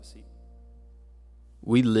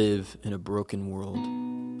We live in a broken world,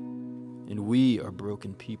 and we are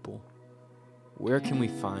broken people. Where can we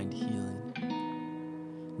find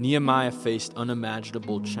healing? Nehemiah faced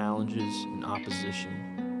unimaginable challenges and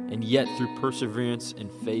opposition, and yet through perseverance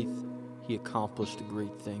and faith, he accomplished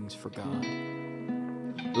great things for God.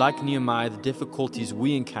 Like Nehemiah, the difficulties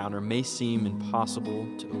we encounter may seem impossible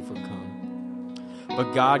to overcome,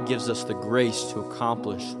 but God gives us the grace to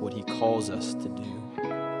accomplish what He calls us to do.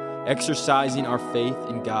 Exercising our faith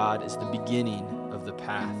in God is the beginning of the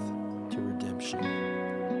path to redemption.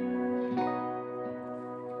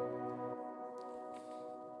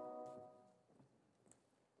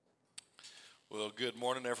 Well, good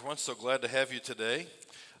morning, everyone. So glad to have you today.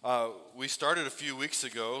 We started a few weeks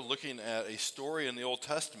ago looking at a story in the Old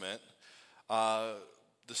Testament, the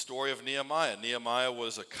story of Nehemiah. Nehemiah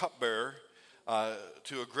was a cupbearer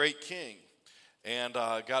to a great king, and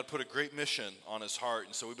God put a great mission on his heart.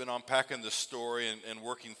 And so we've been unpacking this story and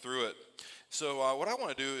working through it. So what I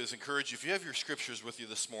want to do is encourage you, if you have your scriptures with you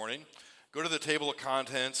this morning, go to the table of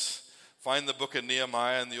contents, find the book of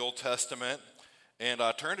Nehemiah in the Old Testament, and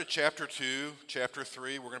turn to chapter 2, chapter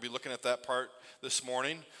 3. We're going to be looking at that part this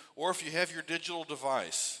morning. Or if you have your digital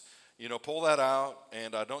device, pull that out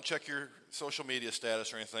and don't check your social media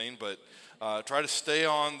status or anything, but try to stay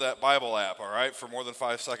on that Bible app, all right, for more than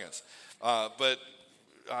 5 seconds. But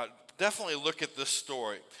definitely look at this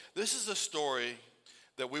story. This is a story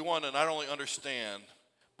that we want to not only understand,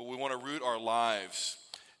 but we want to root our lives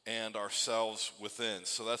and ourselves within.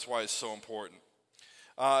 So that's why it's so important.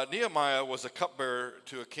 Nehemiah was a cupbearer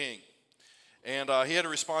to a king, and he had a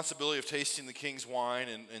responsibility of tasting the king's wine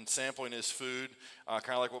and sampling his food, kind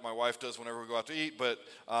of like what my wife does whenever we go out to eat, but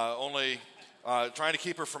only trying to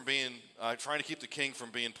keep the king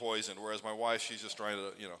from being poisoned, whereas my wife, she's just trying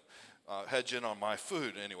to, hedge in on my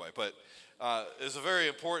food anyway. But it's a very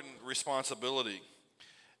important responsibility.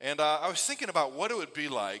 And I was thinking about what it would be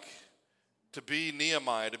like to be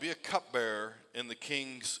Nehemiah, to be a cupbearer in the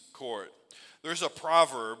king's court. There's a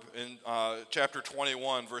proverb in chapter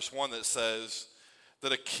 21, verse 1 that says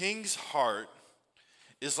that a king's heart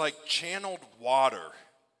is like channeled water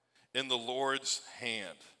in the Lord's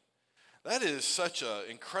hand. That is such an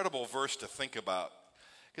incredible verse to think about.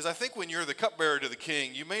 Because I think when you're the cupbearer to the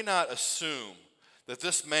king, you may not assume that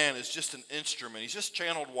this man is just an instrument. He's just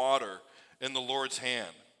channeled water in the Lord's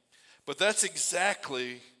hand. But that's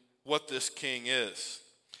exactly what this king is.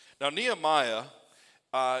 Now, Nehemiah,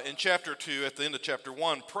 in chapter 2, at the end of chapter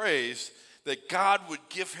 1, prays that God would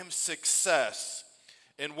give him success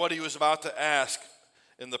in what he was about to ask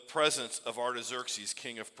in the presence of Artaxerxes,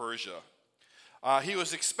 king of Persia. He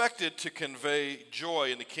was expected to convey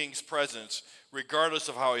joy in the king's presence, regardless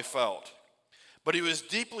of how he felt. But he was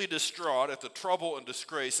deeply distraught at the trouble and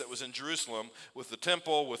disgrace that was in Jerusalem, with the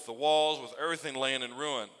temple, with the walls, with everything laying in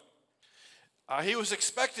ruin. He was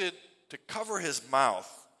expected to cover his mouth,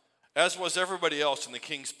 as was everybody else in the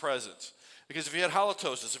king's presence. Because if you had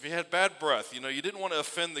halitosis, if you had bad breath, you didn't want to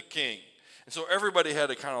offend the king. And so everybody had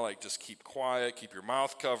to kind of just keep quiet, keep your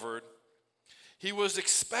mouth covered. He was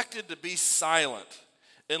expected to be silent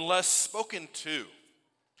unless spoken to.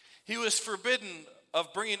 He was forbidden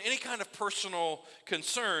of bringing any kind of personal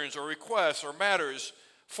concerns or requests or matters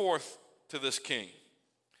forth to this king.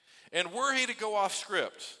 And were he to go off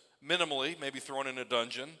script, minimally, maybe thrown in a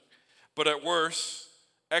dungeon, but at worst,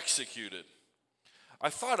 executed. I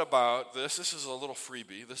thought about this. This is a little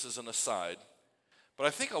freebie. This is an aside. But I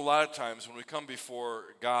think a lot of times when we come before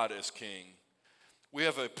God as king, we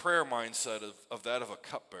have a prayer mindset of that of a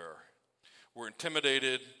cupbearer. We're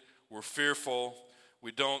intimidated. We're fearful.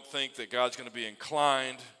 We don't think that God's going to be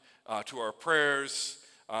inclined to our prayers.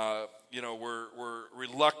 We're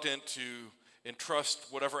reluctant to entrust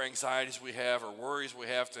whatever anxieties we have or worries we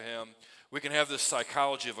have to Him. We can have this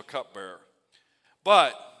psychology of a cupbearer.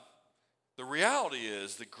 But the reality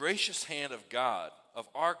is the gracious hand of God, of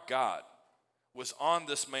our God, was on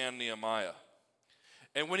this man Nehemiah.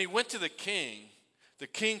 And when he went to the king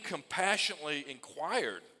compassionately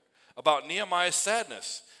inquired about Nehemiah's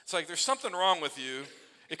sadness. It's like, there's something wrong with you.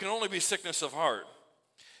 It can only be sickness of heart.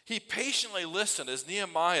 He patiently listened as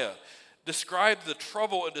Nehemiah described the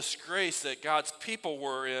trouble and disgrace that God's people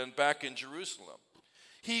were in back in Jerusalem.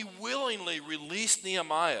 He willingly released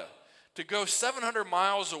Nehemiah to go 700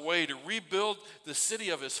 miles away to rebuild the city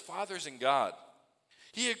of his fathers in God.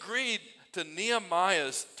 He agreed to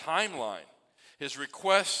Nehemiah's timeline, his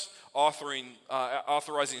request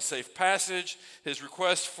authorizing safe passage, his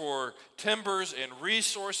request for timbers and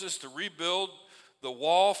resources to rebuild the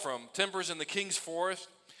wall from timbers in the king's forest.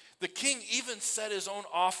 The king even set his own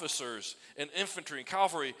officers and infantry and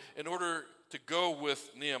cavalry in order to go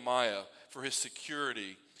with Nehemiah for his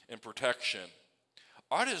security and protection.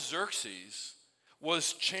 Artaxerxes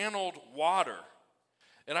was channeled water.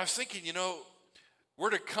 And I was thinking, we're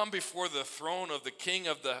to come before the throne of the King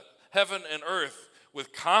of the heaven and earth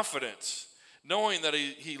with confidence, knowing that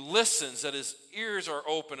he listens, that his ears are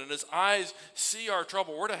open, and his eyes see our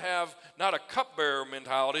trouble. We're to have not a cupbearer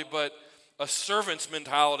mentality, but a servant's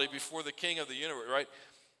mentality before the King of the universe, right?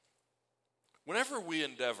 Whenever we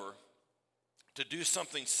endeavor to do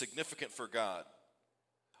something significant for God,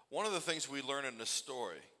 one of the things we learn in this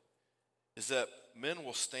story is that men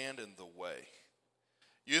will stand in the way.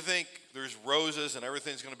 You think there's roses and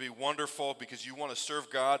everything's going to be wonderful because you want to serve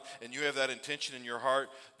God and you have that intention in your heart.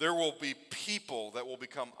 There will be people that will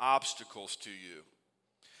become obstacles to you.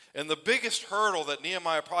 And the biggest hurdle that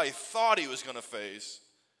Nehemiah probably thought he was going to face,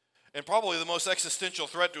 and probably the most existential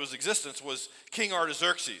threat to his existence, was King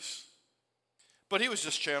Artaxerxes. But he was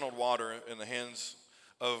just channeled water in the hands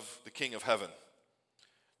of the King of Heaven.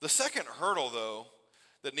 The second hurdle, though,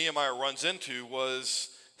 that Nehemiah runs into was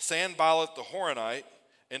Sanballat the Horonite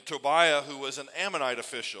and Tobiah, who was an Ammonite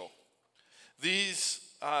official. These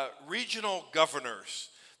regional governors,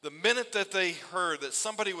 the minute that they heard that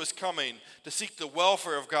somebody was coming to seek the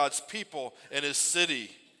welfare of God's people and his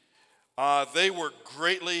city, they were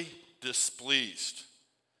greatly displeased.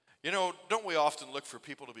 Don't we often look for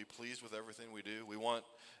people to be pleased with everything we do? We want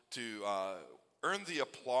to earn the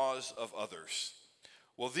applause of others.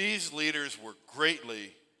 Well, these leaders were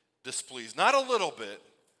greatly displeased. Not a little bit,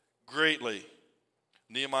 greatly.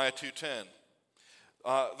 Nehemiah 2:10.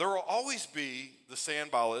 There will always be the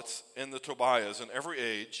Sanballats and the Tobiahs in every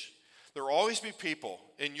age. There will always be people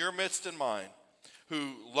in your midst and mine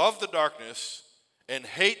who love the darkness and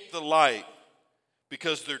hate the light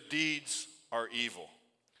because their deeds are evil.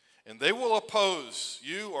 And they will oppose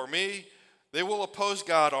you or me. They will oppose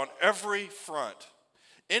God on every front.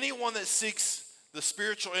 Anyone that seeks the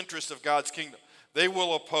spiritual interest of God's kingdom, they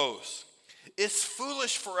will oppose. It's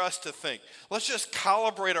foolish for us to think. Let's just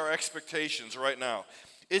calibrate our expectations right now.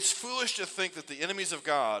 It's foolish to think that the enemies of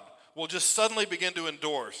God will just suddenly begin to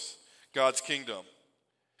endorse God's kingdom.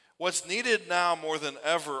 What's needed now more than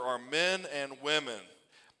ever are men and women,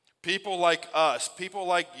 people like us, people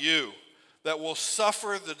like you, that will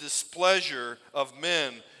suffer the displeasure of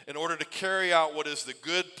men in order to carry out what is the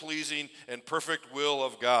good, pleasing, and perfect will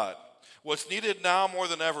of God. What's needed now more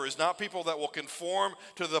than ever is not people that will conform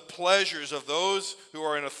to the pleasures of those who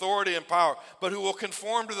are in authority and power, but who will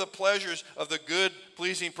conform to the pleasures of the good,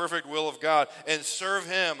 pleasing, perfect will of God and serve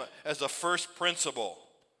Him as a first principle.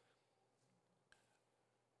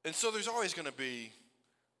 And so there's always going to be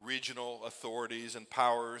regional authorities and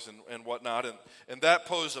powers and whatnot, and that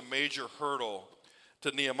posed a major hurdle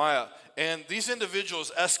to Nehemiah. And these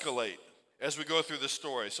individuals escalate as we go through the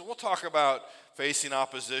story. So we'll talk about facing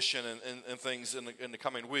opposition and things in the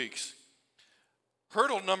coming weeks.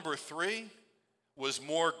 Hurdle number 3 was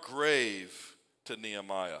more grave to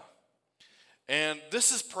Nehemiah. And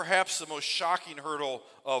this is perhaps the most shocking hurdle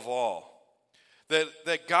of all.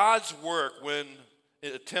 That God's work, when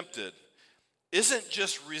it attempted, isn't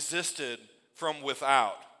just resisted from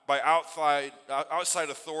without, by outside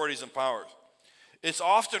authorities and powers. It's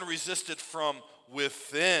often resisted from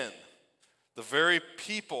within, the very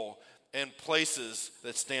people and places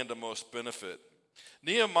that stand to most benefit.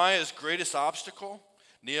 Nehemiah's greatest obstacle,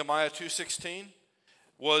 Nehemiah 2:16,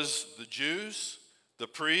 was the Jews, the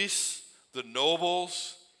priests, the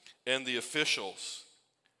nobles, and the officials.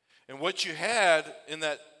 And what you had in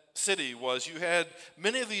that city was you had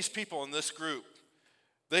many of these people in this group.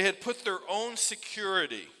 They had put their own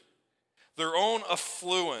security, their own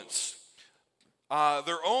affluence,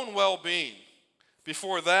 their own well-being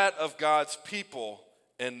before that of God's people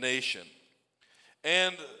and nation.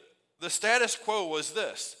 And the status quo was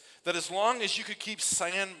this, that as long as you could keep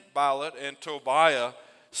Sanballat and Tobiah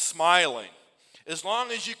smiling, as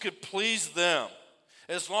long as you could please them,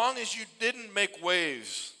 as long as you didn't make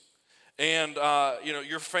waves, and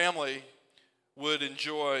your family would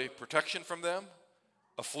enjoy protection from them,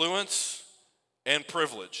 affluence, and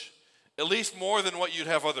privilege, at least more than what you'd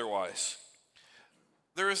have otherwise.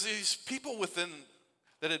 There was these people within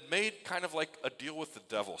that had made kind of like a deal with the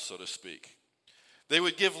devil, so to speak. They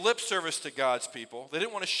would give lip service to God's people. They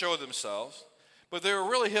didn't want to show themselves, but they were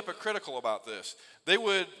really hypocritical about this. They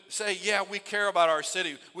would say, yeah, we care about our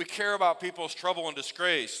city. We care about people's trouble and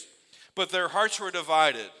disgrace. But their hearts were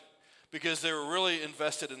divided because they were really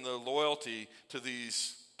invested in the loyalty to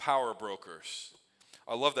these power brokers.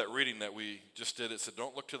 I love that reading that we just did. It said,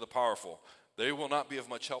 don't look to the powerful. They will not be of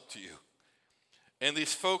much help to you. And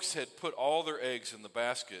these folks had put all their eggs in the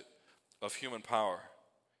basket of human power.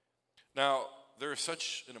 Now, there is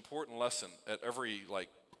such an important lesson at every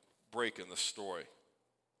break in the story.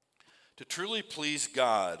 To truly please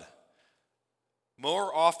God,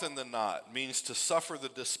 more often than not, means to suffer the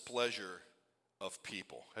displeasure of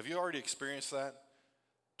people. Have you already experienced that?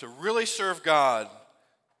 To really serve God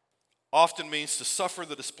often means to suffer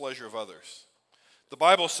the displeasure of others. The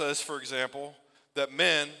Bible says, for example, that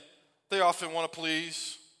men, they often want to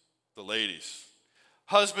please the ladies.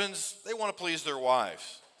 Husbands, they want to please their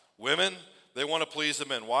wives. Women, they want to please the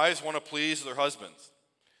men. Wives want to please their husbands.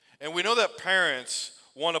 And we know that parents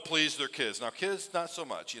want to please their kids. Now, kids, not so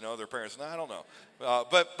much. Their parents, I don't know.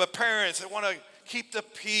 But parents, they want to keep the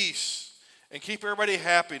peace and keep everybody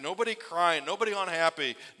happy. Nobody crying, nobody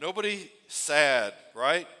unhappy, nobody sad,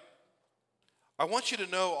 right? I want you to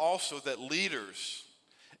know also that leaders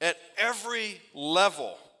at every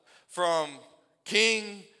level, from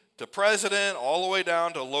king to president, all the way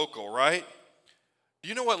down to local, right? Do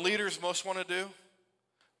you know what leaders most want to do?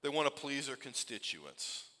 They want to please their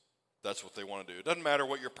constituents. That's what they want to do. It doesn't matter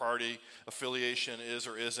what your party affiliation is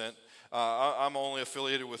or isn't. I'm only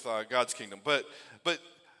affiliated with God's kingdom. But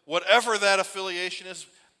whatever that affiliation is,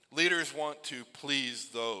 leaders want to please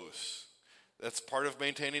those. That's part of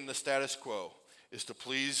maintaining the status quo, is to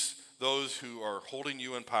please those who are holding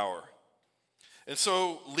you in power. And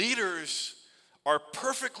so leaders are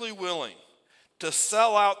perfectly willing to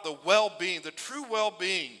sell out the well-being, the true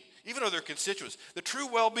well-being, even of their constituents, the true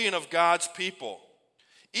well-being of God's people,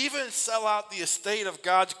 even sell out the estate of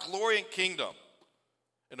God's glory and kingdom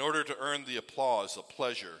in order to earn the applause, the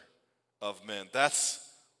pleasure of men. That's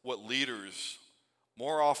what leaders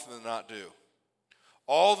more often than not do.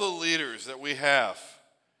 All the leaders that we have,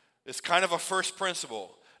 it's kind of a first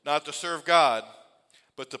principle, not to serve God,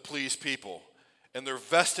 but to please people. And they're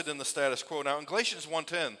vested in the status quo. Now, in Galatians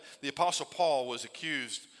 1:10, the Apostle Paul was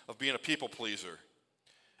accused of being a people pleaser.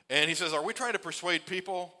 And he says, are we trying to persuade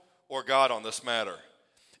people or God on this matter?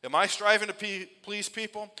 Am I striving to please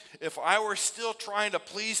people? If I were still trying to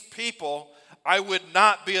please people, I would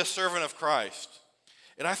not be a servant of Christ.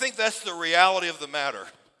 And I think that's the reality of the matter.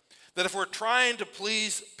 That if we're trying to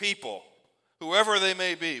please people, whoever they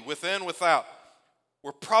may be, within, without,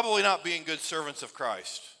 we're probably not being good servants of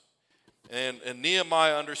Christ. And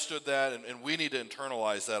Nehemiah understood that, and we need to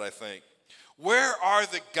internalize that, I think. Where are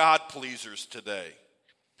the God pleasers today?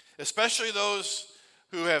 Especially those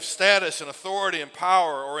who have status and authority and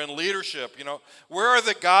power or in leadership. Where are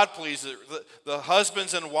the God pleasers, the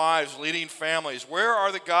husbands and wives leading families? Where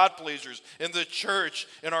are the God pleasers in the church,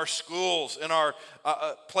 in our schools, in our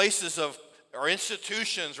places of our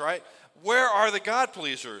institutions, right? Where are the God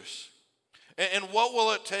pleasers? And what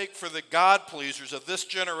will it take for the God pleasers of this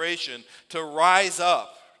generation to rise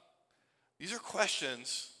up? These are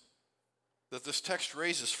questions that this text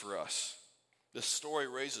raises for us. This story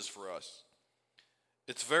raises for us.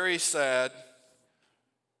 It's very sad,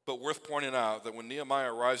 but worth pointing out that when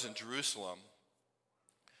Nehemiah arrives in Jerusalem,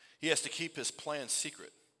 he has to keep his plan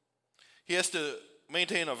secret. He has to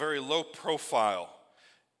maintain a very low profile.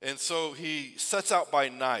 And so he sets out by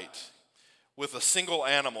night with a single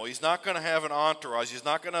animal. He's not going to have an entourage. He's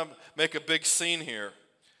not going to make a big scene here.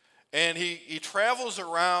 And he travels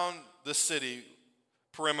around the city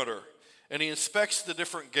perimeter, and he inspects the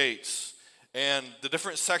different gates and the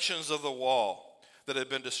different sections of the wall that had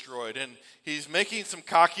been destroyed. And he's making some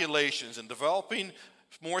calculations and developing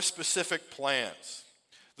more specific plans.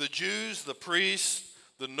 The Jews, the priests,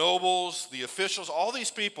 the nobles, the officials, all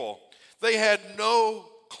these people, they had no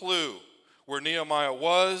clue where Nehemiah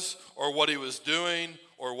was or what he was doing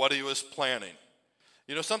or what he was planning.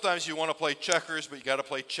 Sometimes you want to play checkers, but you got to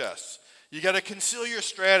play chess. You got to conceal your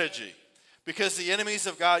strategy because the enemies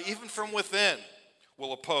of God, even from within,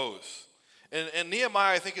 will oppose. And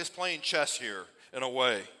Nehemiah, I think, is playing chess here in a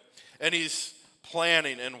way. And he's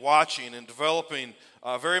planning and watching and developing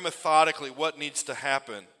very methodically what needs to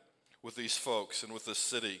happen with these folks and with this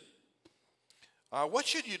city. What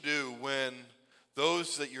should you do when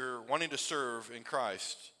those that you're wanting to serve in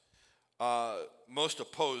Christ most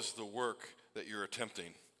oppose the work that you're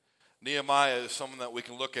attempting? Nehemiah is someone that we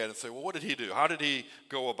can look at and say, well, what did he do? How did he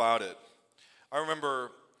go about it? I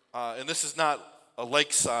remember, and this is not a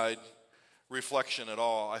Lakeside reflection at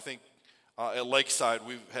all. I think at Lakeside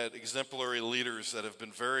we've had exemplary leaders that have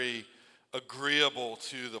been very agreeable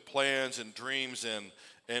to the plans and dreams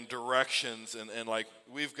and directions and like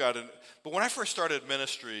we've got an. But when I first started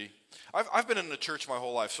ministry, I've been in the church my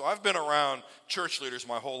whole life, so I've been around church leaders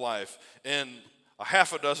my whole life in a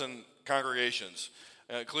half a dozen congregations,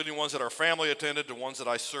 including ones that our family attended to ones that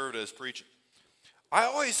I served as preaching. I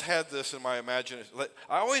always had this in my imagination.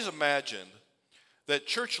 I always imagined that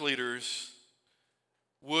church leaders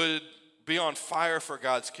would be on fire for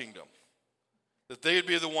God's kingdom. That they would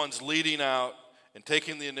be the ones leading out and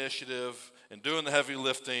taking the initiative and doing the heavy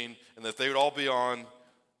lifting, and that they would all be on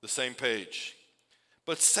the same page.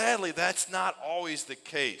 But sadly, that's not always the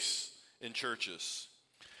case in churches.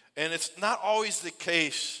 And it's not always the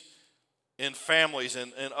case in families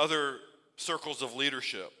and other circles of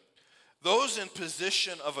leadership. Those in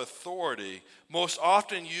position of authority most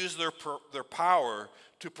often use their power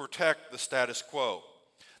to protect the status quo.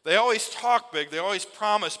 They always talk big, they always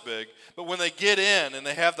promise big, but when they get in and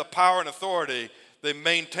they have the power and authority, they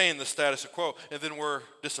maintain the status quo, and then we're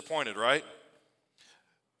disappointed, right?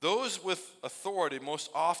 Those with authority most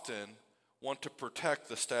often want to protect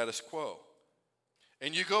the status quo.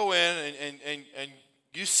 And you go in and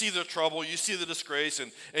you see the trouble, you see the disgrace,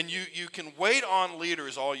 and you can wait on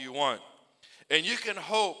leaders all you want. And you can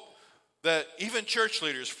hope that even church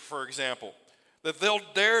leaders, for example, that they'll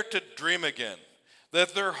dare to dream again,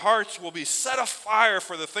 that their hearts will be set afire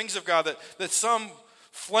for the things of God, that some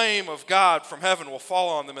flame of God from heaven will fall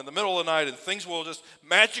on them in the middle of the night and things will just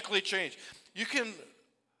magically change. You can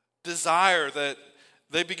desire that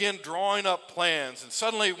they begin drawing up plans and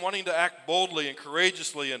suddenly wanting to act boldly and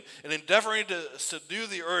courageously and endeavoring to subdue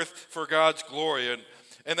the earth for God's glory,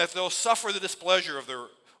 and that they'll suffer the displeasure of their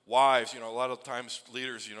wives. A lot of times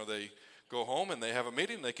leaders, they go home and they have a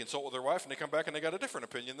meeting, they consult with their wife, and they come back and they got a different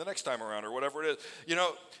opinion the next time around or whatever it is.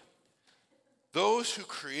 Those who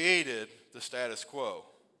created the status quo,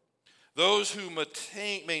 those who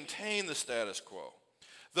maintain the status quo,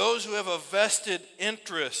 those who have a vested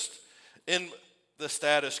interest in the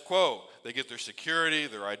status quo. They get their security,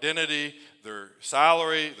 their identity, their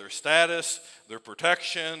salary, their status, their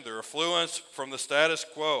protection, their affluence from the status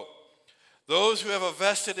quo. Those who have a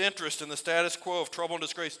vested interest in the status quo of trouble and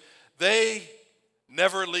disgrace, they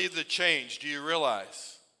never lead the change. Do you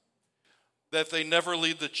realize that they never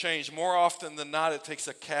lead the change? More often than not, it takes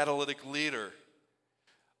a catalytic leader.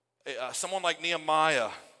 Someone like Nehemiah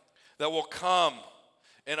that will come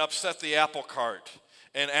and upset the apple cart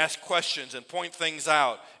and ask questions and point things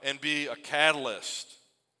out and be a catalyst.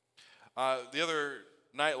 The other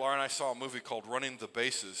night, Laura and I saw a movie called Running the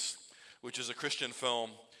Bases, which is a Christian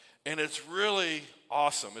film, and it's really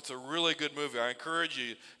awesome. It's a really good movie. I encourage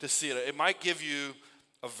you to see it. It might give you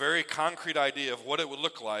a very concrete idea of what it would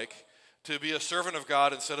look like to be a servant of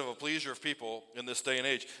God instead of a pleaser of people in this day and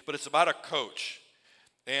age. But it's about a coach,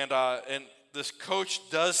 and this coach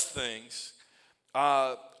does things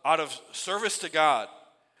out of service to God,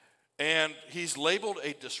 and he's labeled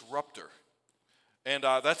a disruptor. And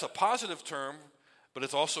that's a positive term, but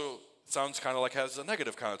it also sounds kind of like has a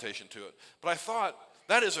negative connotation to it. But I thought,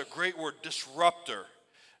 that is a great word, disruptor.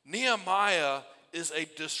 Nehemiah is a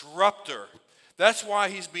disruptor. That's why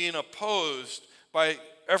he's being opposed by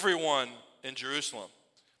everyone in Jerusalem,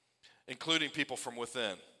 including people from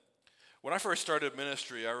within. When I first started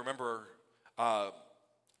ministry, I remember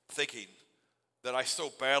thinking that I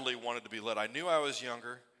so badly wanted to be led. I knew I was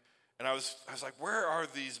younger, and I was like, where are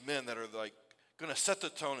these men that are like going to set the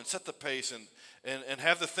tone and set the pace and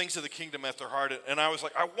have the things of the kingdom at their heart? And I was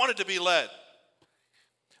like, I wanted to be led.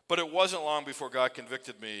 But it wasn't long before God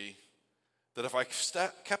convicted me that if I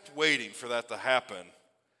kept waiting for that to happen,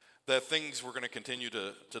 that things were going to continue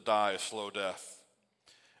to die a slow death.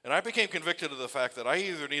 And I became convicted of the fact that I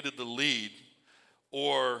either needed to lead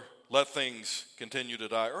or let things continue to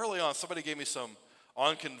die. Early on, somebody gave me some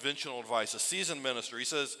unconventional advice, a seasoned minister. He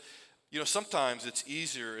says, sometimes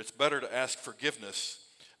it's better to ask forgiveness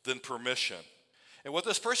than permission. And what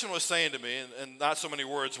this person was saying to me, and not so many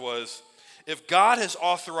words, was, if God has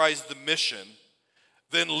authorized the mission,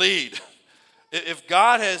 then lead. If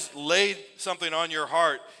God has laid something on your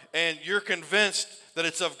heart and you're convinced that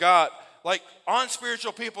it's of God, like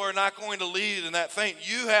unspiritual people are not going to lead in that thing.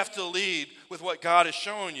 You have to lead with what God has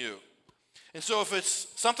shown you. And so if it's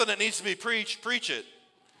something that needs to be preached, preach it.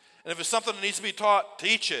 And if it's something that needs to be taught,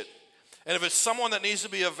 teach it. And if it's someone that needs to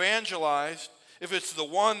be evangelized, if it's the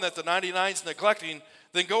one that the 99's neglecting,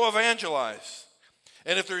 then go evangelize.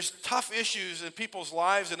 And if there's tough issues in people's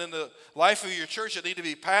lives and in the life of your church that need to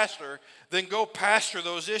be pastored, then go pastor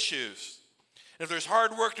those issues. And if there's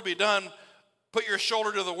hard work to be done, put your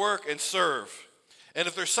shoulder to the work and serve. And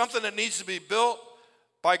if there's something that needs to be built,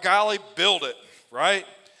 by golly, build it, right?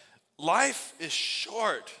 Life is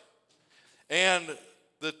short, and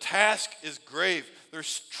the task is grave.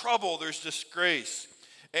 There's trouble, there's disgrace.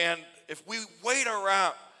 And if we wait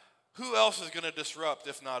around, who else is going to disrupt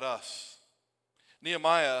if not us?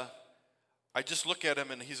 Nehemiah, I just look at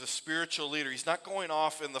him and he's a spiritual leader. He's not going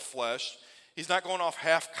off in the flesh. He's not going off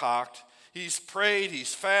half-cocked. He's prayed,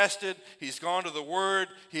 he's fasted, he's gone to the Word,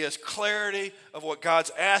 he has clarity of what God's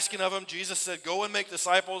asking of him. Jesus said, go and make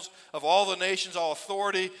disciples of all the nations, all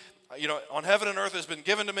authority, on heaven and earth has been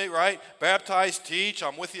given to me, right? Baptize, teach,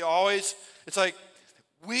 I'm with you always. It's like,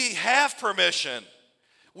 we have permission.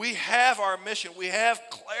 We have our mission. We have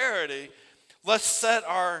clarity. Let's set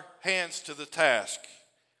our hands to the task.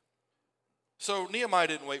 So Nehemiah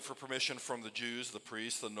didn't wait for permission from the Jews, the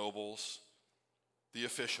priests, the nobles, the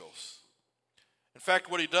officials. In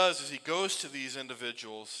fact, what he does is he goes to these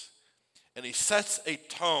individuals and he sets a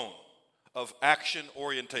tone of action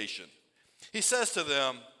orientation. He says to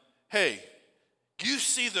them, hey, you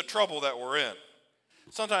see the trouble that we're in.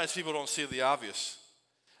 Sometimes people don't see the obvious.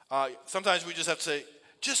 Sometimes we just have to say,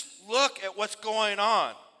 just look at what's going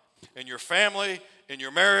on in your family, in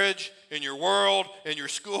your marriage, in your world, in your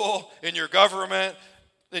school, in your government,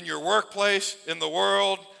 in your workplace, in the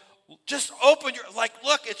world. Just open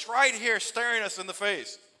look, it's right here staring us in the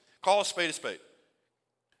face. Call a spade a spade.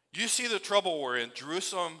 You see the trouble we're in.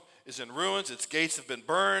 Jerusalem is in ruins. Its gates have been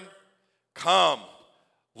burned. Come,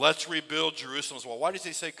 let's rebuild Jerusalem's wall. Why does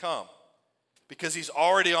he say come? Because he's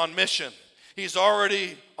already on mission. He's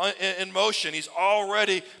already in motion. He's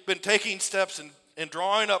already been taking steps and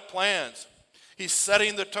drawing up plans. He's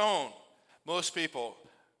setting the tone. Most people,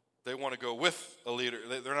 they want to go with a leader.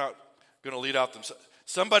 They're not going to lead out themselves.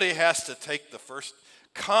 Somebody has to take the first.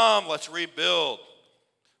 Come, let's rebuild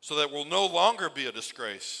so that we'll no longer be a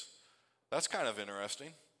disgrace. That's kind of interesting.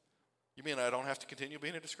 You mean I don't have to continue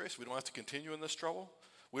being a disgrace? We don't have to continue in this trouble?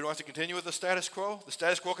 We don't have to continue with the status quo? The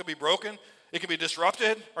status quo can be broken. It can be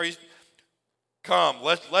disrupted. Come,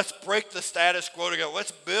 let's break the status quo together.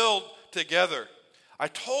 Let's build together. I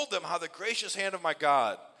told them how the gracious hand of my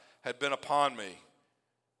God had been upon me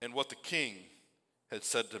and what the king had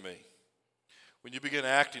said to me. When you begin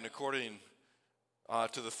acting according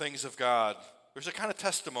to the things of God, there's a kind of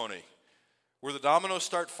testimony where the dominoes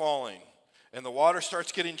start falling and the water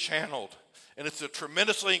starts getting channeled. And it's a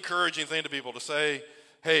tremendously encouraging thing to people to say,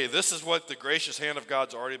 hey, this is what the gracious hand of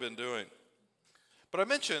God's already been doing. But I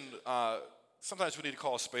mentioned sometimes we need to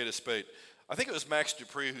call a spade a spade. I think it was Max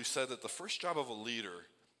Dupree who said that the first job of a leader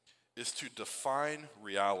is to define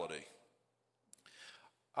reality.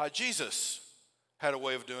 Jesus had a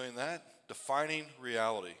way of doing that, defining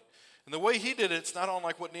reality. And the way he did it, it's not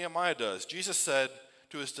unlike what Nehemiah does. Jesus said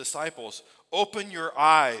to his disciples, open your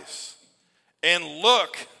eyes and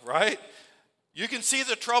look, right? You can see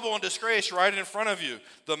the trouble and disgrace right in front of you.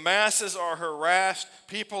 The masses are harassed.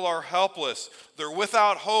 People are helpless. They're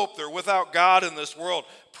without hope. They're without God in this world.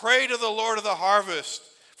 Pray to the Lord of the harvest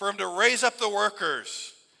for him to raise up the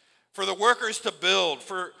workers, for the workers to build,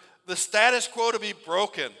 for the status quo to be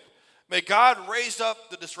broken. May God raise up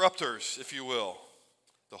the disruptors, if you will,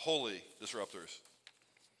 the holy disruptors.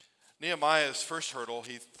 Nehemiah's first hurdle,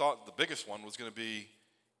 he thought the biggest one was going to be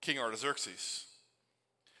King Artaxerxes.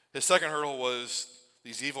 His second hurdle was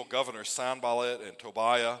these evil governors, Sanballat and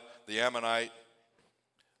Tobiah, the Ammonite.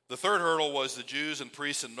 The third hurdle was the Jews and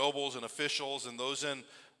priests and nobles and officials and those in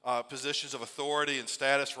positions of authority and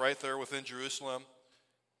status right there within Jerusalem.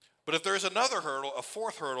 But if there's another hurdle, a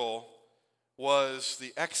fourth hurdle was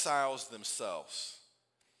the exiles themselves.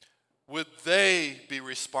 Would they be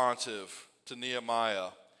responsive to Nehemiah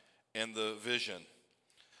and the vision?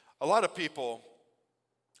 A lot of people,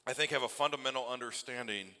 I think, have a fundamental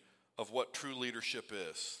understanding of what true leadership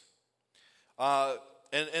is.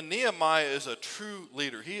 And Nehemiah is a true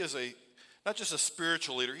leader. He is not just a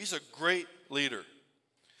spiritual leader, he's a great leader.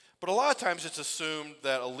 But a lot of times it's assumed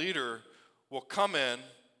that a leader will come in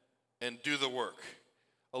and do the work.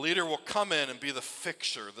 A leader will come in and be the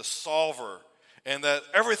fixer, the solver, and that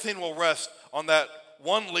everything will rest on that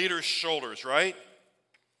one leader's shoulders, right?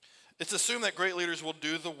 It's assumed that great leaders will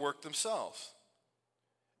do the work themselves.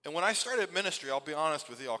 And when I started ministry, I'll be honest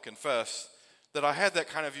with you, I'll confess, that I had that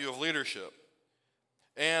kind of view of leadership.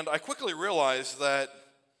 And I quickly realized that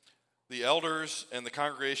the elders and the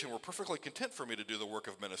congregation were perfectly content for me to do the work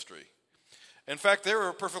of ministry. In fact, they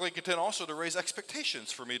were perfectly content also to raise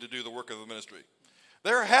expectations for me to do the work of the ministry.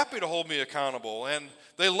 They were happy to hold me accountable, and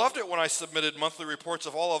they loved it when I submitted monthly reports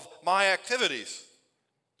of all of my activities.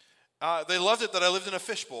 They loved it that I lived in a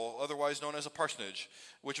fishbowl, otherwise known as a parsonage,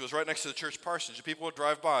 which was right next to the church parsonage. People would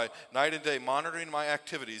drive by night and day monitoring my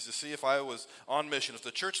activities to see if I was on mission. If the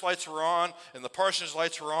church lights were on and the parsonage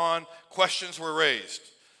lights were on, questions were raised.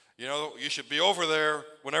 You know, you should be over there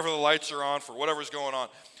whenever the lights are on for whatever's going on.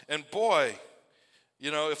 And boy, you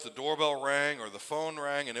know, if the doorbell rang or the phone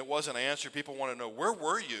rang and it wasn't answered, people want to know, where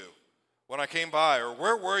were you when I came by? Or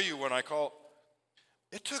where were you when I called?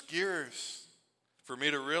 It took years for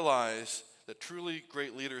me to realize that truly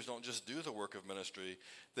great leaders don't just do the work of ministry,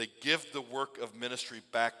 they give the work of ministry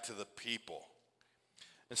back to the people.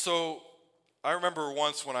 And so I remember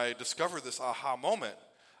once when I discovered this aha moment,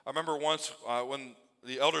 I remember once when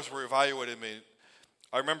the elders were evaluating me,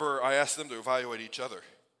 I remember I asked them to evaluate each other,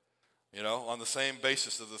 on the same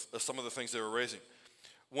basis of some of the things they were raising.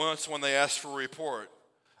 Once when they asked for a report,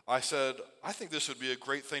 I said, I think this would be a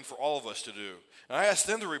great thing for all of us to do. And I asked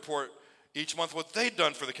them to report each month what they'd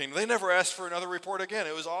done for the kingdom. They never asked for another report again.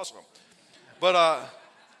 It was awesome. But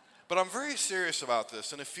I'm very serious about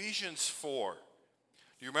this. In Ephesians 4,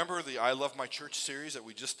 do you remember the I Love My Church series that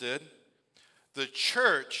we just did? The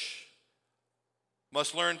church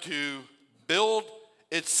must learn to build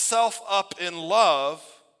itself up in love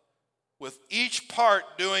with each part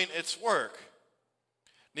doing its work.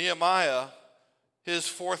 Nehemiah, his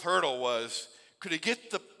fourth hurdle was, could he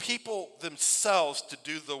get the people themselves to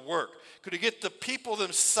do the work? Could he get the people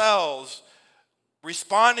themselves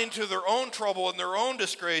responding to their own trouble and their own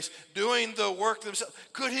disgrace, doing the work themselves?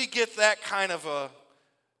 Could he get that kind of a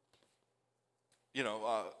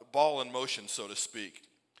ball in motion, so to speak,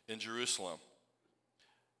 in Jerusalem?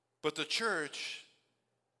 But the church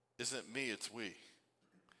isn't me, it's we.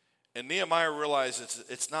 And Nehemiah realized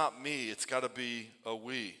it's not me, it's got to be a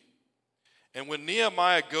we. And when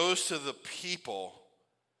Nehemiah goes to the people,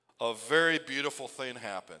 a very beautiful thing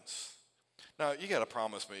happens. Now, you got to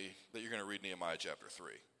promise me that you're going to read Nehemiah chapter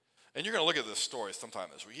 3. And you're going to look at this story sometime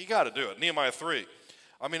this week. You got to do it. Nehemiah 3.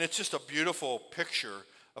 I mean, it's just a beautiful picture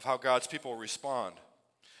of how God's people respond.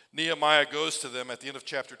 Nehemiah goes to them at the end of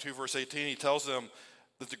chapter 2, verse 18. He tells them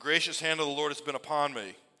that the gracious hand of the Lord has been upon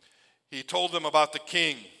me. He told them about the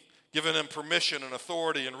king, giving them permission and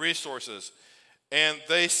authority and resources. And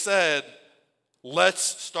they said, let's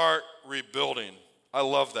start rebuilding. I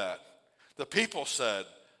love that. The people said,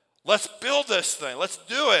 let's build this thing. Let's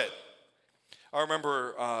do it. I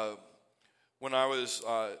remember when I was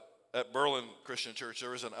at Berlin Christian Church,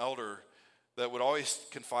 there was an elder that would always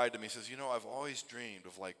confide to me. He says, I've always dreamed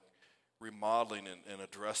of remodeling and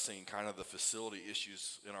addressing kind of the facility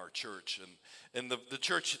issues in our church. And the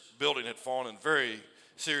church building had fallen in very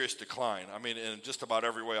serious decline. I mean, in just about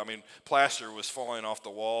every way. I mean, plaster was falling off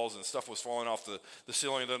the walls and stuff was falling off the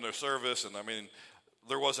ceiling in their service. And I mean,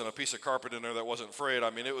 there wasn't a piece of carpet in there that wasn't frayed.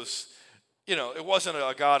 I mean, it was, it wasn't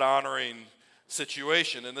a God-honoring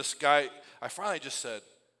situation. And this guy, I finally just said,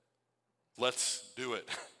 let's do it.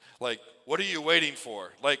 What are you waiting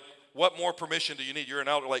for? What more permission do you need? You're an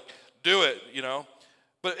elder. Do it,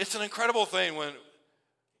 But it's an incredible thing when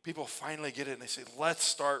people finally get it and they say, let's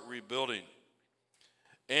start rebuilding.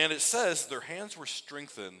 And it says their hands were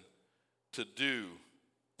strengthened to do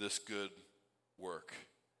this good work.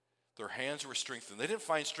 Their hands were strengthened. They didn't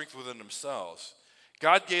find strength within themselves.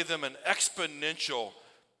 God gave them an exponential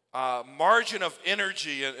margin of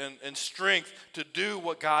energy and strength to do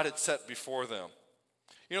what God had set before them.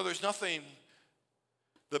 There's nothing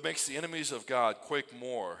that makes the enemies of God quake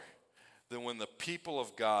more than when the people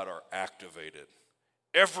of God are activated.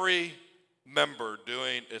 Every member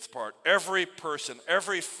doing its part, every person,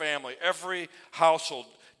 every family, every household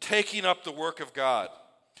taking up the work of God.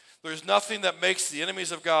 There's nothing that makes the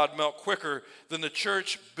enemies of God melt quicker than the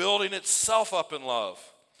church building itself up in love.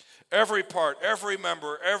 Every part, every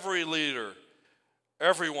member, every leader,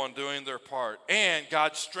 everyone doing their part, and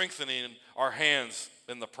God strengthening our hands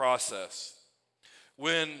in the process.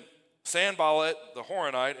 When Sanballat, the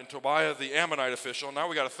Horonite, and Tobiah, the Ammonite official, now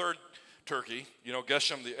we got a third Turkey,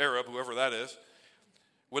 Geshem, the Arab, whoever that is.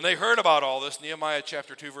 When they heard about all this, Nehemiah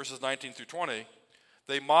chapter 2, verses 19 through 20,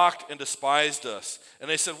 they mocked and despised us. And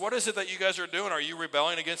they said, what is it that you guys are doing? Are you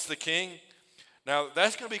rebelling against the king? Now,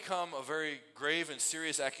 that's going to become a very grave and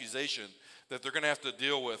serious accusation that they're going to have to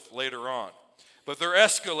deal with later on. But they're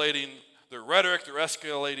escalating their rhetoric, they're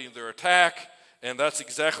escalating their attack, and that's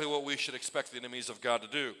exactly what we should expect the enemies of God to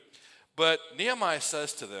do. But Nehemiah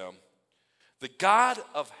says to them, the God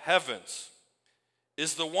of heavens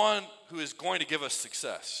is the one who is going to give us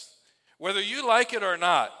success. Whether you like it or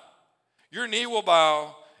not, your knee will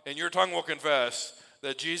bow and your tongue will confess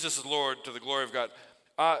that Jesus is Lord to the glory of God.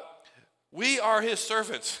 We are his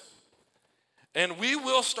servants, and we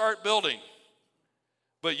will start building.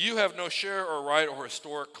 But you have no share or right or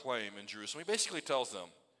historic claim in Jerusalem. He basically tells them,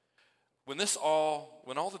 when all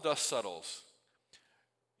the dust settles,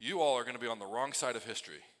 you all are going to be on the wrong side of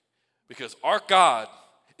history because our God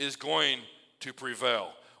is going to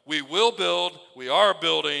prevail. We will build, we are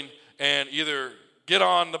building, and either get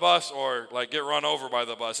on the bus or get run over by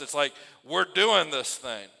the bus. It's we're doing this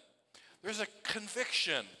thing. There's a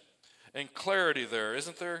conviction and clarity there,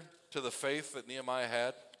 isn't there, to the faith that Nehemiah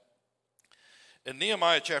had? In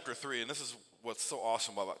Nehemiah chapter 3, and this is what's so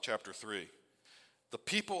awesome about chapter 3, the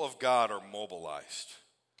people of God are mobilized.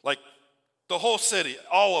 Like the whole city,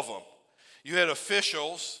 all of them. You had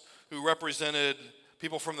officials who represented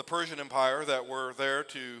people from the Persian Empire that were there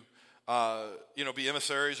to be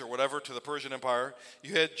emissaries or whatever to the Persian Empire.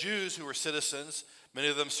 You had Jews who were citizens, many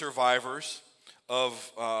of them survivors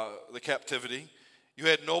of the captivity. You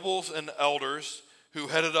had nobles and elders who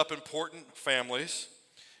headed up important families.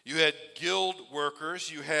 You had guild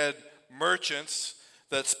workers. You had merchants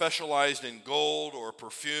that specialized in gold or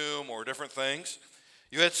perfume or different things.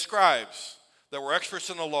 You had scribes that were experts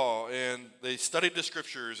in the law, and they studied the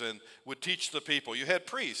scriptures and would teach the people. You had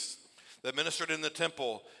priests that ministered in the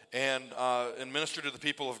temple and ministered to the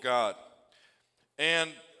people of God. And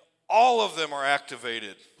all of them are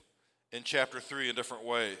activated in chapter 3 in different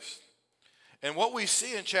ways. And what we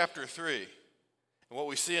see in chapter 3, and what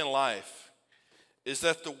we see in life, is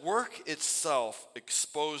that the work itself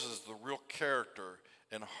exposes the real character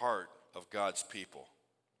and heart of God's people.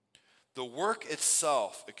 The work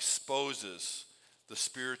itself exposes the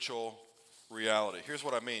spiritual reality. Here's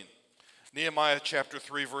what I mean. Nehemiah chapter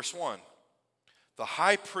 3, verse 1. The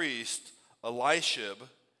high priest Eliashib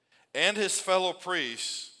and his fellow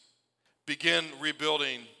priests begin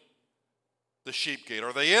rebuilding the sheep gate.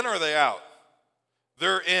 Are they in or are they out?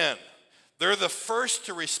 They're in. They're the first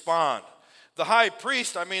to respond. The high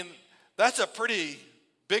priest, that's a pretty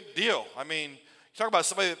big deal. You talk about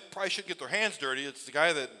somebody that probably shouldn't get their hands dirty. It's the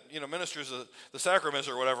guy that, ministers the sacraments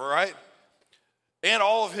or whatever, right? And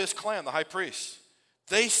all of his clan, the high priests.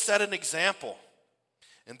 They set an example.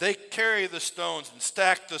 And they carry the stones and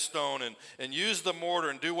stack the stone and use the mortar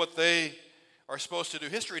and do what they are supposed to do.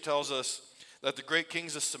 History tells us that the great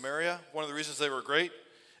kings of Samaria, one of the reasons they were great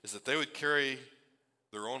is that they would carry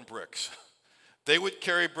their own bricks. They would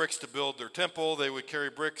carry bricks to build their temple. They would carry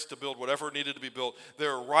bricks to build whatever needed to be built. They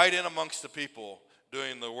were right in amongst the people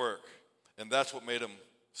doing the work. And that's what made them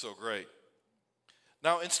so great.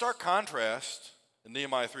 Now, in stark contrast, in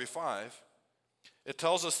Nehemiah 3:5, it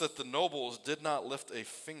tells us that the nobles did not lift a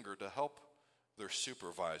finger to help their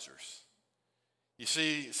supervisors. You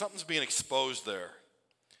see, something's being exposed there.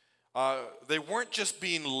 They weren't just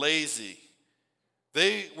being lazy.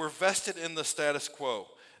 They were vested in the status quo.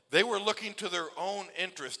 They were looking to their own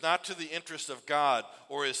interest, not to the interest of God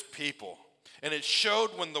or his people. And it showed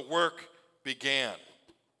when the work began.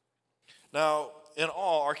 Now, in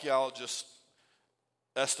all, archaeologists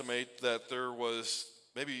estimate that there was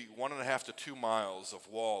maybe 1.5 to 2 miles of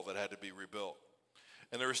wall that had to be rebuilt.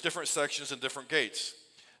 And there was different sections and different gates.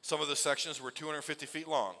 Some of the sections were 250 feet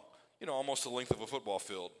long, almost the length of a football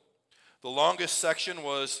field. The longest section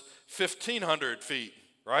was 1,500 feet,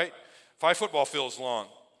 right? 5 football fields long.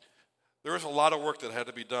 There was a lot of work that had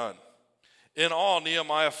to be done. In all,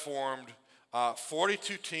 Nehemiah formed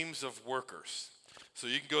 42 teams of workers. So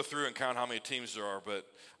you can go through and count how many teams there are, but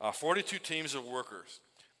 42 teams of workers.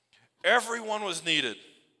 Everyone was needed.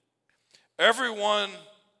 Everyone,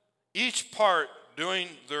 each part doing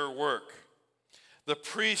their work. The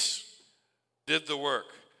priests did the work.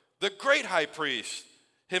 The great high priest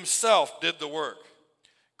himself did the work.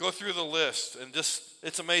 Go through the list and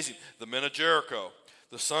it's amazing. The men of Jericho,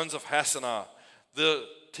 the sons of Hassanah, the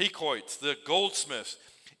Tekoites, the goldsmiths,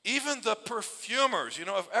 even the perfumers.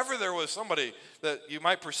 If ever there was somebody that you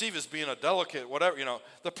might perceive as being a delicate, whatever,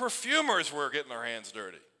 the perfumers were getting their hands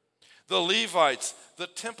dirty. The Levites, the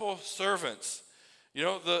temple servants,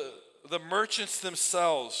 the merchants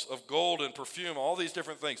themselves of gold and perfume, all these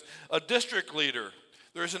different things. A district leader.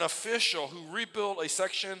 There's an official who rebuilt a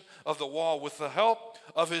section of the wall with the help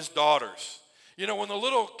of his daughters. When the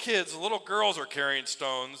little kids, the little girls are carrying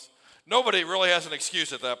stones, nobody really has an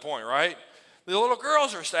excuse at that point, right? The little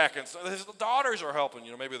girls are stacking stones. His daughters are helping,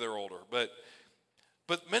 maybe they're older. But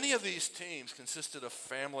many of these teams consisted of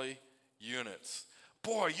family units.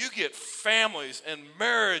 Boy, you get families and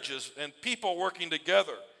marriages and people working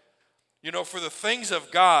together. For the things of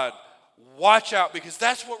God, watch out, because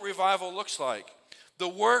that's what revival looks like. The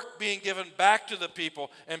work being given back to the people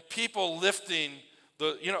and people lifting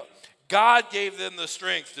God gave them the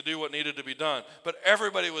strength to do what needed to be done, but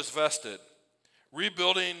everybody was vested.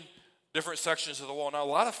 Rebuilding different sections of the wall. Now, a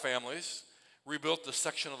lot of families rebuilt the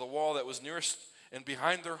section of the wall that was nearest and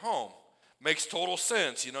behind their home. Makes total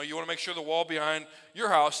sense. You want to make sure the wall behind your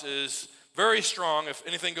house is very strong if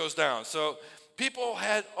anything goes down. So people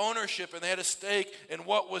had ownership and they had a stake in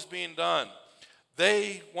what was being done.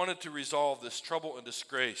 They wanted to resolve this trouble and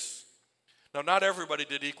disgrace. Now, not everybody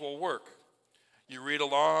did equal work. You read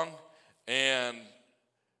along, and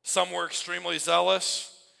some were extremely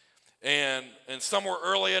zealous, and some were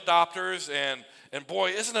early adopters, and And boy,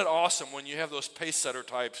 isn't it awesome when you have those pace setter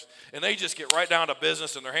types and they just get right down to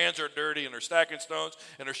business and their hands are dirty and they're stacking stones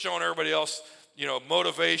and they're showing everybody else,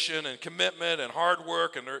 motivation and commitment and hard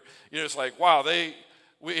work. And they're, it's like, wow,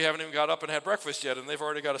 we haven't even got up and had breakfast yet and they've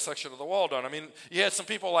already got a section of the wall done. I mean, you had some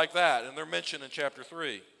people like that and they're mentioned in chapter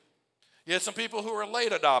 3. You had some people who were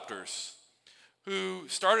late adopters who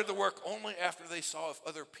started the work only after they saw if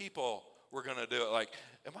other people were going to do it. Like,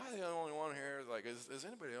 am I the only one here? Like, is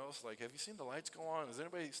anybody else? Like, have you seen the lights go on? Is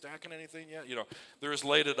anybody stacking anything yet? There's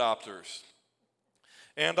late adopters.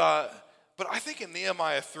 And, but I think in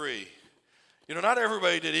Nehemiah 3, not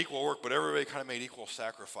everybody did equal work, but everybody kind of made equal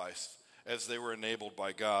sacrifice as they were enabled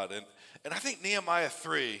by God. And I think Nehemiah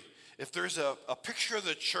 3, if there's a picture of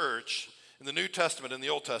the church in the New Testament and the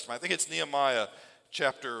Old Testament, I think it's Nehemiah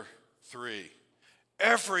chapter 3.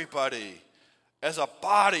 Everybody, as a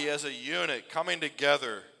body, as a unit, coming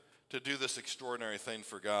together to do this extraordinary thing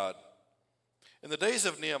for God. In the days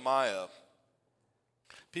of Nehemiah,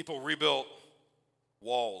 people rebuilt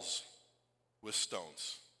walls with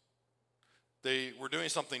stones. They were doing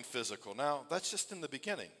something physical. Now, that's just in the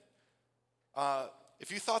beginning.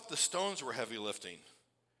 If you thought the stones were heavy lifting,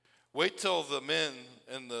 wait till the men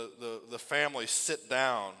and the families sit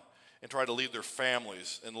down and try to lead their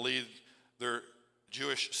families and lead their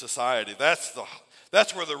Jewish society. That's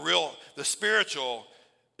where the spiritual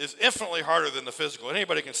is infinitely harder than the physical.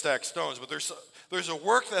 Anybody can stack stones, but there's a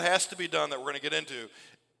work that has to be done that we're going to get into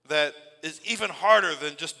that is even harder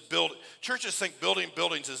than just build. Churches think building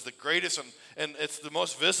buildings is the greatest and it's the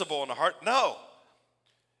most visible in the heart. No.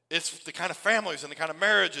 It's the kind of families and the kind of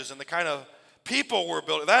marriages and the kind of people we're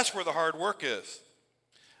building. That's where the hard work is.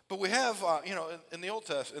 But we have, in the Old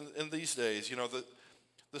Testament, in these days,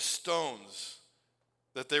 the stones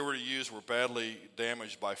that they were to use were badly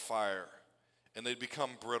damaged by fire, and they'd become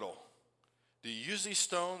brittle. Do you use these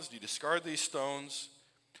stones? Do you discard these stones?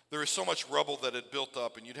 There was so much rubble that had built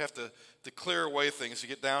up, and you'd have to clear away things to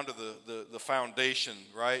get down to the foundation,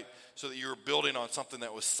 right? So that you were building on something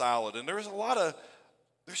that was solid. And there's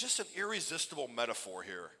just an irresistible metaphor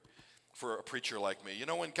here for a preacher like me.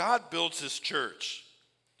 When God builds his church,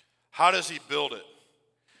 how does he build it?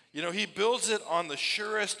 He builds it on the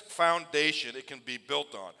surest foundation it can be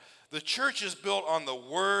built on. The church is built on the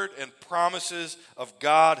word and promises of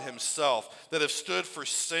God himself that have stood for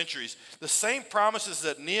centuries. The same promises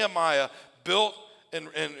that Nehemiah built and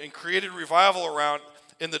created revival around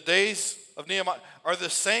in the days of Nehemiah are the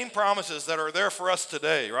same promises that are there for us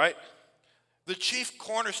today, right? The chief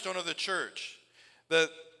cornerstone of the church that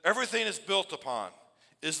everything is built upon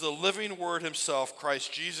is the living word himself,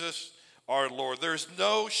 Christ Jesus, our Lord. There's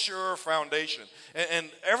no surer foundation. And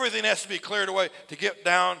everything has to be cleared away to get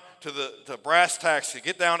down to the brass tacks, to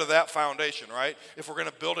get down to that foundation, right? If we're going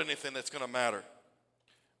to build anything that's going to matter.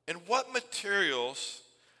 And what materials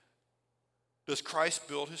does Christ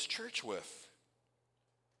build his church with?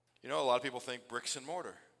 A lot of people think bricks and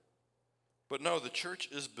mortar. But no, the church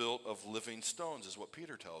is built of living stones, is what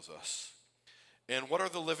Peter tells us. And what are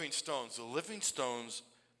the living stones? The living stones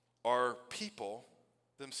are people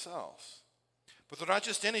themselves. But they're not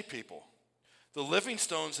just any people. The living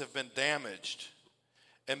stones have been damaged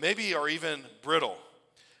and maybe are even brittle.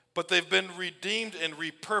 But they've been redeemed and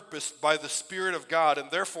repurposed by the Spirit of God,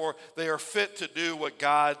 and therefore they are fit to do what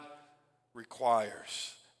God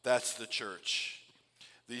requires. That's the church.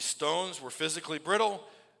 These stones were physically brittle,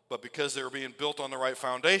 but because they were being built on the right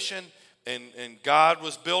foundation and God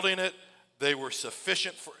was building it, they were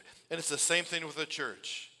sufficient for it. And it's the same thing with the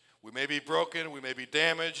church. We may be broken, we may be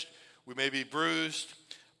damaged, we may be bruised,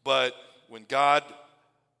 but when God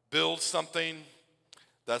builds something,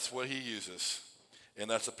 that's what he uses. And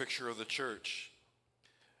that's a picture of the church.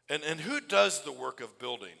 And who does the work of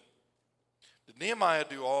building? Did Nehemiah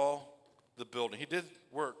do all the building? He did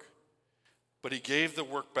work, but he gave the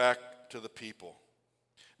work back to the people.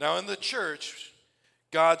 Now in the church,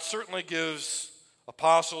 God certainly gives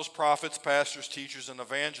apostles, prophets, pastors, teachers, and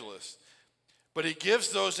evangelists. But he gives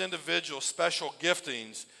those individuals special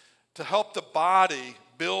giftings to help the body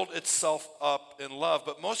build itself up in love.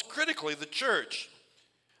 But most critically, the church,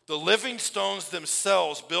 the living stones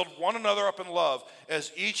themselves build one another up in love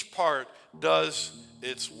as each part does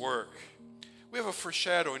its work. We have a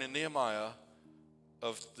foreshadowing in Nehemiah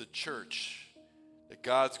of the church, that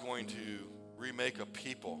God's going to remake a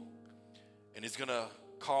people, and he's going to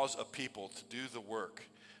cause a people to do the work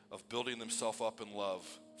of building themselves up in love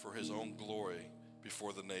for his own glory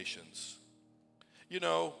before the nations.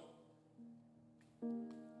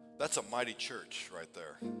 That's a mighty church right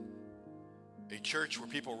there. A church where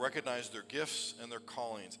people recognize their gifts and their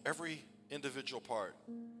callings, every individual part,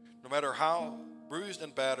 no matter how bruised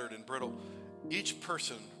and battered and brittle. each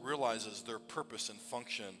person realizes their purpose and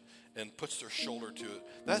function and puts their shoulder to it.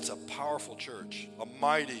 That's a powerful church, a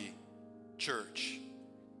mighty church.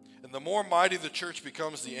 And the more mighty the church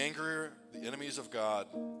becomes, the angrier the enemies of God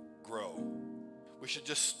grow. We should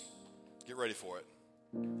just get ready for it.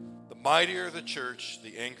 The mightier the church,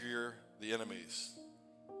 the angrier the enemies.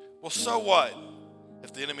 Well, so what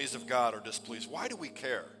if the enemies of God are displeased? Why do we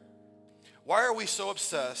care? Why are we so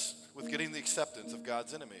obsessed with getting the acceptance of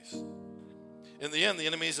God's enemies? In the end, the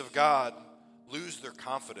enemies of God lose their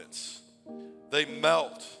confidence. They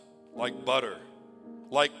melt like butter,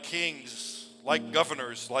 like kings, like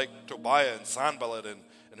governors, like Tobiah and Sanballat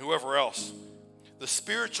and whoever else. The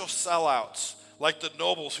spiritual sellouts, like the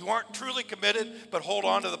nobles who aren't truly committed but hold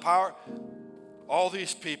on to the power. All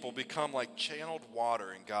these people become like channeled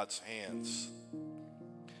water in God's hands.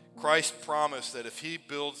 Christ promised that if he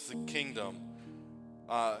builds the kingdom,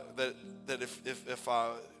 that if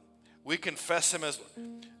we confess him as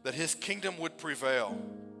that his kingdom would prevail,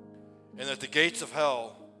 and that the gates of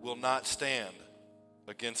hell will not stand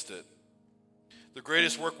against it. The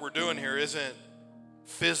greatest work we're doing here isn't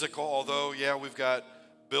physical, although yeah, we've got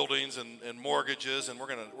buildings and mortgages, and we're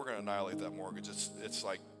gonna annihilate that mortgage. It's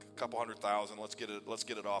like a couple $100,000. Let's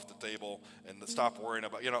get it off the table and stop worrying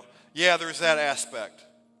about, yeah, there's that aspect.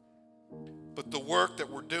 But the work that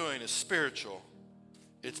we're doing is spiritual.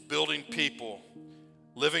 It's building people,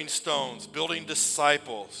 living stones, building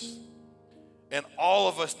disciples. And all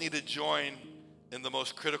of us need to join in the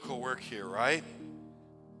most critical work here, right?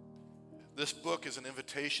 This book is an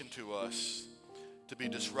invitation to us to be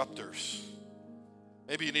disruptors.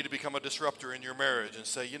 Maybe you need to become a disruptor in your marriage and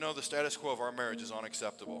say, the status quo of our marriage is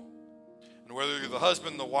unacceptable. And whether you're the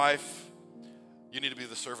husband, the wife, you need to be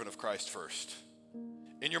the servant of Christ first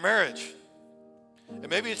in your marriage. And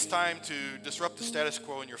maybe it's time to disrupt the status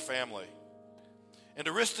quo in your family and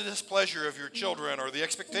to risk the displeasure of your children or the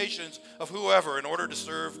expectations of whoever in order to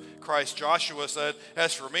serve Christ. Joshua said,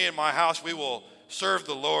 "As for me and my house, we will serve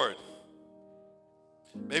the Lord."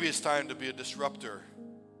 Maybe it's time to be a disruptor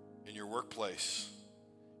in your workplace,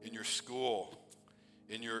 in your school,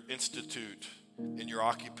 in your institute, in your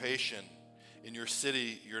occupation, in your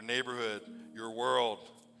city, your neighborhood, your world,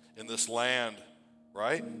 in this land,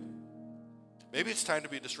 right? Maybe it's time to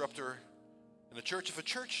be a disruptor in a church. If a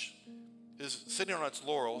church is sitting on its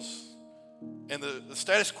laurels and the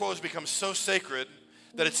status quo has become so sacred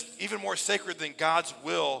that it's even more sacred than God's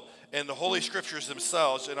will and the Holy Scriptures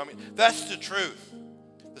themselves, and that's the truth.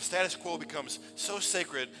 The status quo becomes so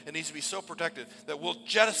sacred and needs to be so protected that we'll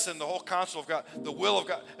jettison the whole counsel of God, the will of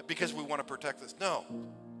God, because we want to protect this. No.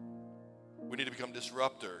 We need to become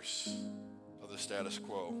disruptors of the status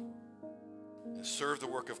quo and serve the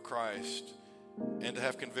work of Christ and to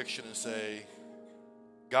have conviction and say,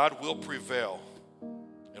 God will prevail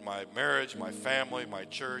in my marriage, my family, my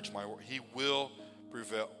church, he will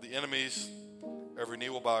prevail. The enemies, every knee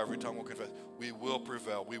will bow, every tongue will confess. We will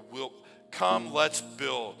prevail. We will. Come, let's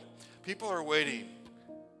build. People are waiting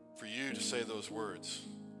for you to say those words.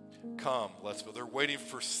 Come, let's build. They're waiting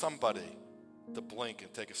for somebody to blink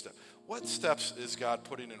and take a step. What steps is God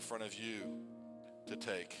putting in front of you to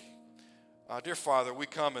take? Dear Father, we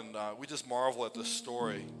come and we just marvel at this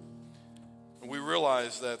story. And we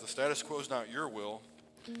realize that the status quo is not your will.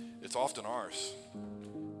 It's often ours.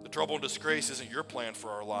 The trouble and disgrace isn't your plan for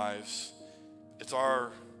our lives. It's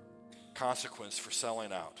our consequence for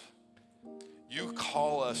selling out. You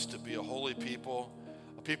call us to be a holy people,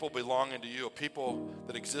 a people belonging to you, a people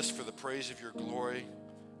that exist for the praise of your glory.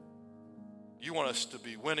 You want us to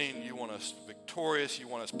be winning. You want us victorious. You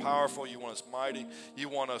want us powerful. You want us mighty. You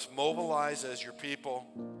want us mobilized as your people.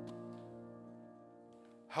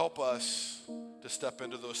 Help us to step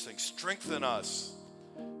into those things. Strengthen us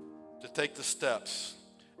to take the steps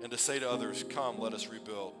and to say to others, come, let us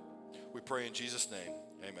rebuild. We pray in Jesus' name.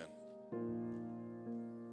 Amen.